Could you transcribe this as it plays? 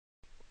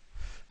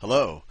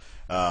Hello.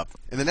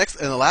 In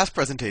the last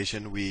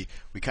presentation, we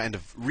kind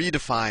of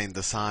redefined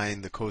the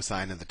sine, the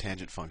cosine, and the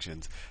tangent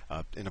functions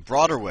in a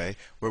broader way,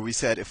 where we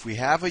said if we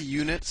have a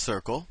unit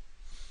circle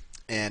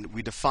and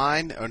we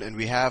define and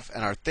we have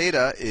and our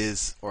theta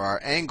is, or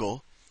our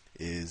angle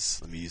is,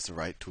 let me use the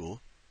right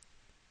tool.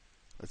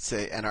 Let's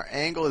say, and our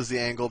angle is the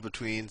angle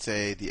between,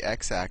 say, the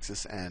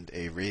x-axis and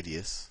a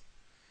radius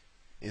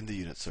in the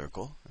unit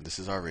circle, and this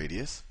is our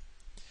radius.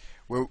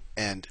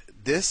 And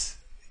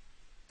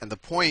the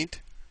point.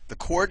 The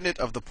coordinate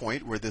of the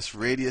point where this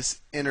radius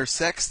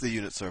intersects the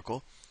unit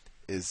circle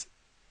is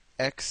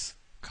x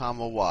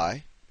comma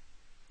y.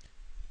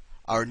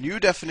 Our new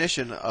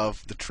definition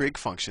of the trig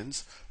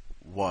functions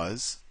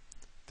was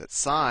that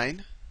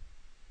sine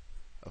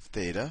of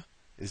theta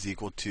is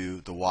equal to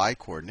the y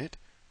coordinate,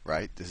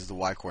 right? This is the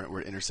y coordinate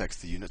where it intersects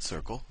the unit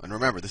circle. And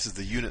remember, this is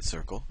the unit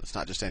circle. It's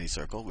not just any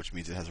circle, which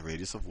means it has a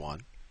radius of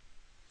 1.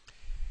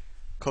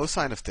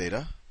 Cosine of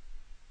theta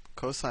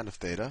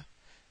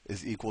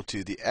is equal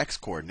to the x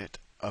coordinate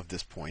of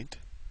this point,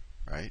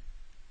 right?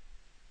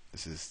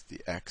 This is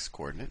the x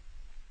coordinate.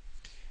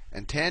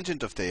 And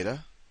tangent of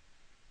theta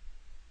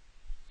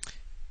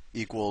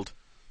equaled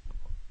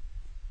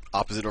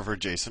opposite over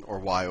adjacent, or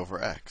y over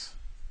x.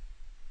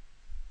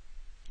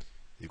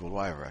 Equal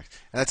y over x.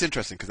 And that's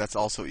interesting because that's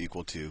also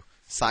equal to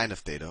sine of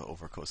theta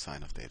over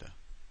cosine of theta.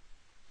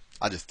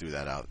 I just threw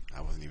that out. I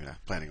wasn't even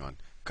planning on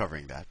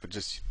covering that, but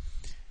just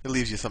it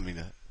leaves you something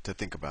to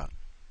think about.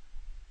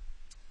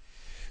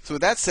 So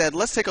with that said,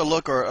 let's take a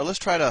look, or let's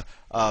try to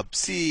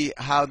see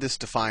how this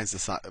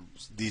defines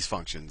these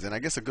functions. And I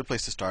guess a good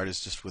place to start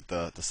is just with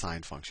the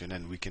sine function,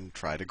 and we can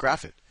try to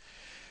graph it.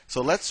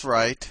 So let's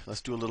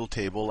do a little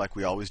table like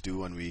we always do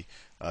when we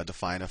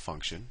define a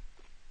function.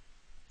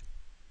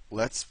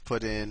 Let's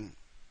put in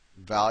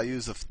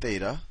values of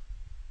theta,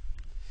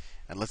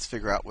 and let's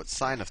figure out what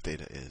sine of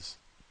theta is.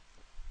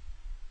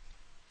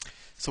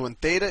 So when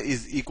theta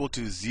is equal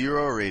to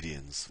 0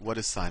 radians, what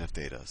is sine of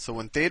theta? So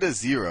when theta is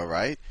 0,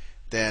 right?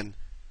 Then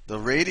the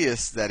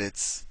radius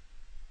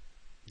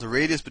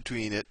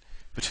between it,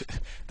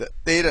 the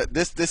theta,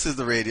 this is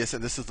the radius,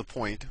 and this is the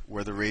point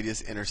where the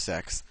radius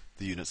intersects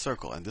the unit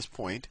circle, and this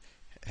point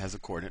has a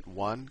coordinate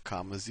 1,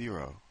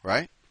 0,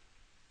 right?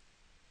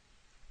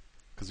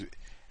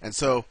 And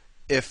so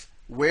if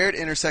where it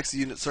intersects the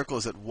unit circle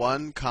is at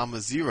 1,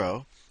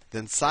 0,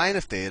 then sine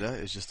of theta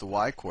is just the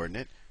y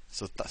coordinate,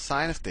 so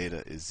sine of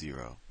theta is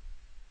 0.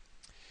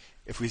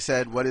 If we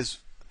said what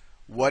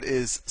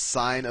is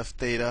sine of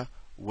theta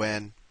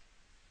when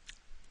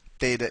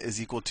theta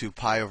is equal to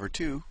pi over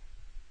 2.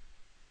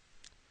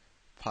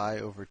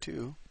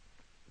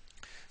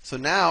 So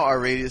now our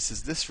radius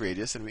is this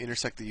radius, and we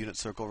intersect the unit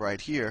circle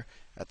right here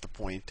at the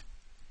point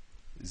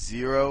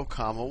 0,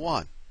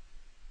 1.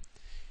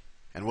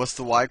 And what's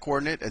the y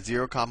coordinate at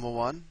 0,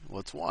 1? Well,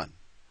 it's 1.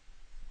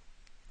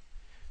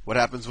 What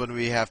happens when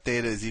we have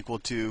theta is equal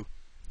to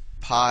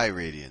pi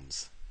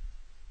radians?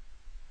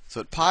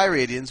 So at pi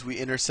radians, we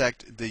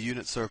intersect the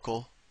unit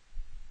circle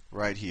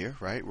right here,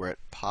 right? We're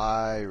at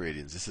pi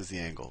radians. This is the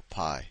angle,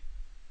 pi.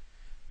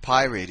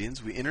 Pi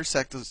radians, we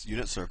intersect this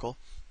unit circle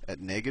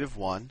at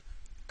 -1,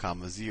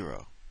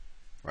 0,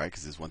 right?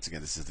 Because once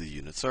again, this is the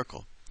unit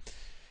circle.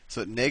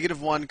 So at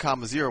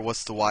 -1, 0,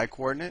 what's the y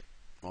coordinate?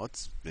 Well,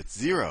 it's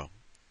 0.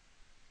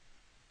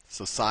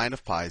 So sine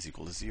of pi is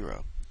equal to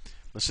 0.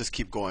 Let's just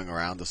keep going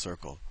around the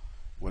circle.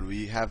 When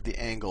we have the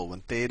angle,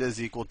 when theta is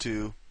equal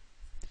to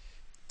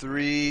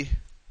 3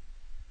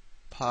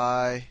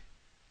 pi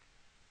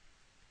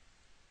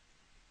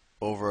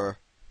over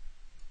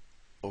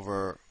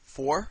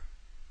 4,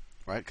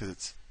 right? Because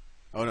it's,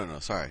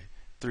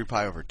 3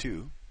 pi over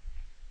 2,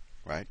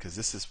 right? Because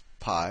this is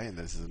pi, and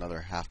this is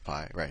another half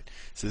pi, right?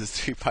 So this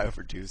is 3 pi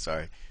over 2,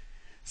 sorry.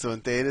 So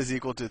when theta is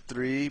equal to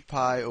 3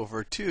 pi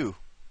over 2,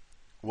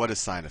 what is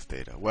sine of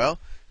theta?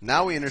 Well,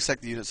 now we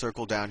intersect the unit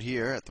circle down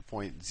here at the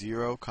point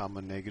 0,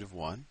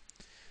 -1.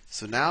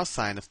 So now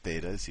sine of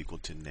theta is equal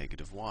to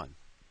 -1.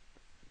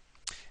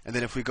 And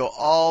then if we go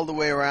all the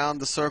way around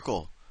the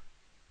circle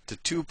to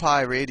 2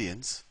 pi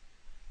radians,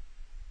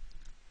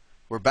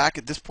 we're back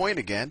at this point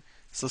again.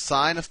 So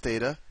sine of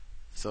theta,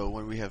 so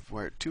when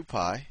we're at 2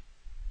 pi,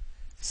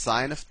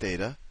 sine of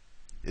theta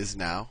is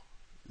now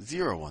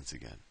 0 once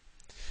again.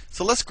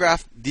 So let's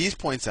graph these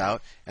points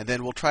out, and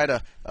then we'll try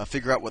to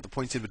figure out what the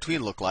points in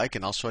between look like,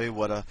 and I'll show you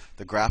what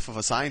the graph of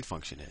a sine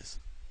function is.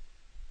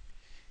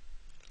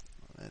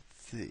 Let's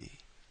see.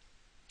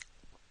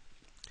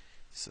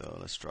 So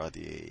let's draw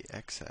the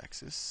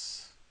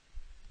x-axis.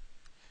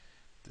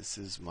 This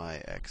is my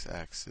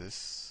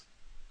x-axis.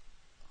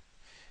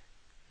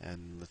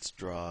 And let's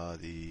draw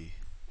the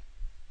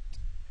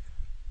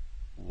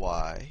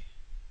y-axis.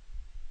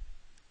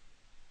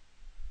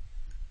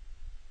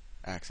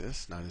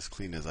 Not as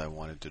clean as I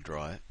wanted to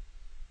draw it.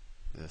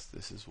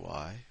 This is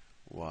y.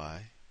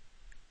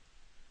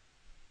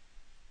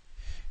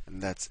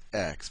 And that's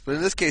x. But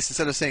in this case,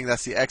 instead of saying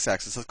that's the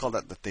x-axis, let's call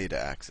that the theta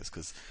axis,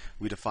 because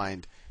we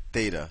defined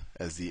theta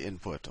as the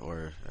input,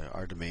 or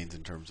our domains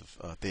in terms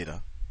of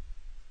theta.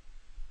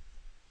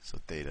 So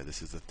theta,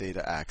 this is the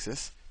theta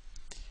axis.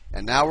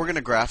 And now we're going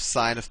to graph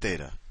sine of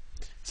theta.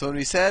 So when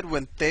we said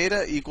when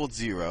theta equals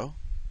 0,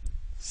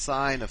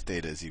 sine of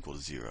theta is equal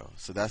to 0.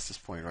 So that's this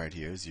point right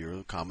here,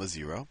 0, comma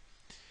 0.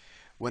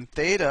 When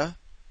theta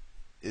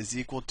is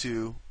equal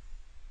to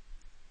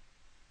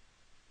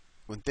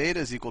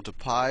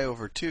pi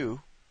over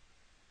 2,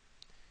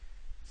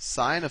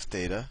 sine of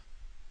theta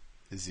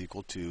is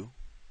equal to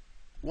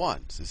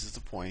 1. So this is the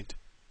point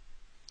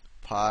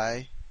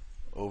pi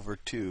over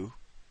 2,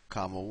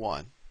 comma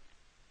 1.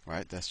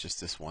 Right? That's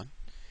just this one.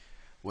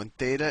 When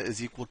theta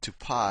is equal to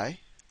pi,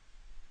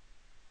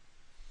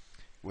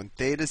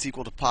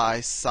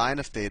 sine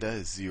of theta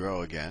is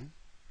 0 again.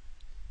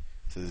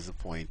 So this is the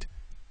point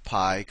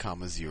pi,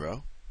 comma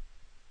 0.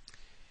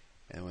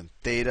 And when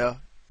theta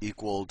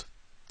equaled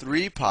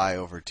 3 pi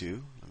over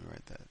 2, let me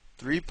write that,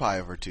 3 pi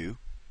over 2,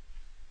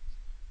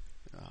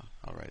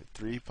 I'll write it,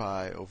 3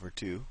 pi over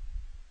 2.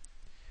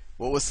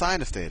 What was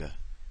sine of theta?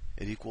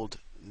 It equaled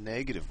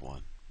negative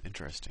 1.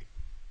 Interesting.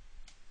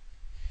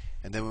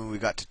 And then when we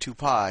got to 2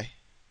 pi,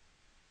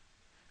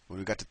 when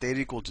we got to theta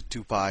equal to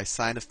 2 pi,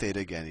 sine of theta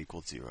again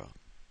equals 0.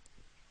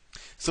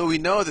 So we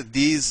know that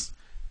these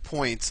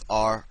points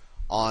are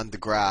on the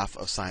graph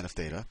of sine of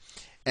theta.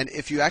 And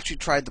if you actually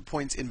tried the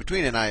points in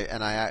between, and I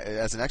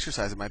as an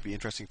exercise, it might be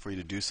interesting for you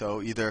to do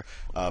so. Either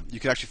you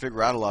could actually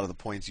figure out a lot of the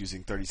points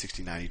using 30,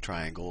 60, 90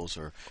 triangles,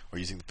 or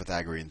using the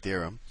Pythagorean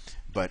theorem.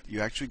 But you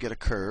actually get a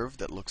curve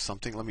that looks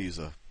something. Let me use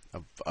a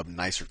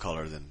nicer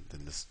color than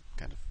this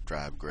kind of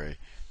drab gray.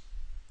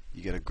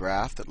 You get a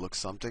graph that looks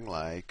something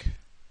like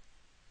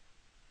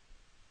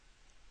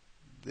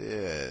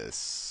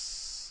this.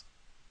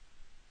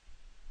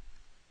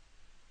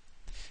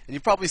 And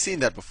you've probably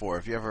seen that before.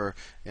 If you ever,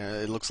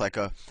 it looks like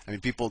a,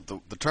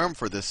 the term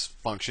for this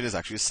function is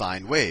actually a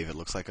sine wave. It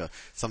looks like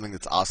something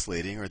that's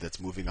oscillating or that's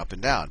moving up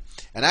and down.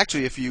 And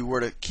actually, if you were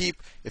to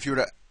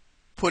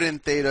put in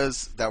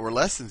thetas that were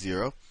less than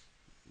 0,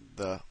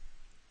 the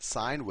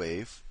sine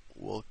wave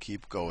will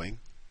keep going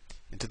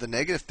into the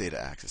negative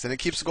theta axis. And it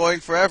keeps going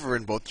forever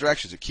in both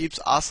directions. It keeps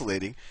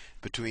oscillating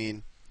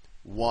between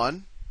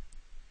 1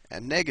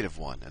 and negative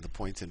 1 and the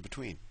points in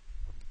between.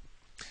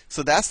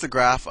 So that's the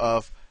graph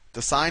of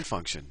the sine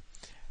function.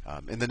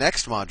 In the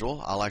next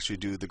module, I'll actually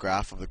do the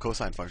graph of the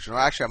cosine function. Or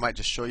actually, I might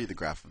just show you the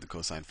graph of the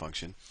cosine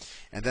function,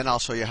 and then I'll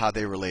show you how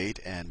they relate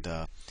and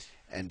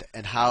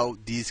how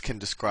these can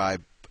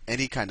describe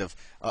any kind of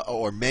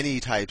or many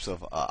types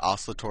of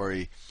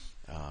oscillatory,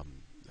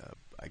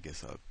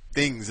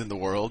 things in the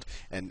world,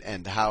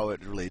 and how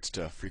it relates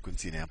to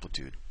frequency and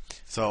amplitude.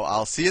 So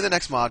I'll see you in the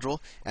next module,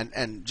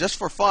 and just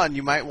for fun,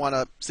 you might want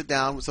to sit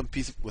down with a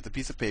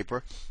piece of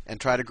paper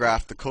and try to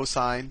graph the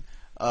cosine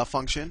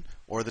function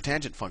or the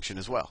tangent function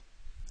as well.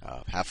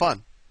 Have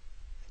fun.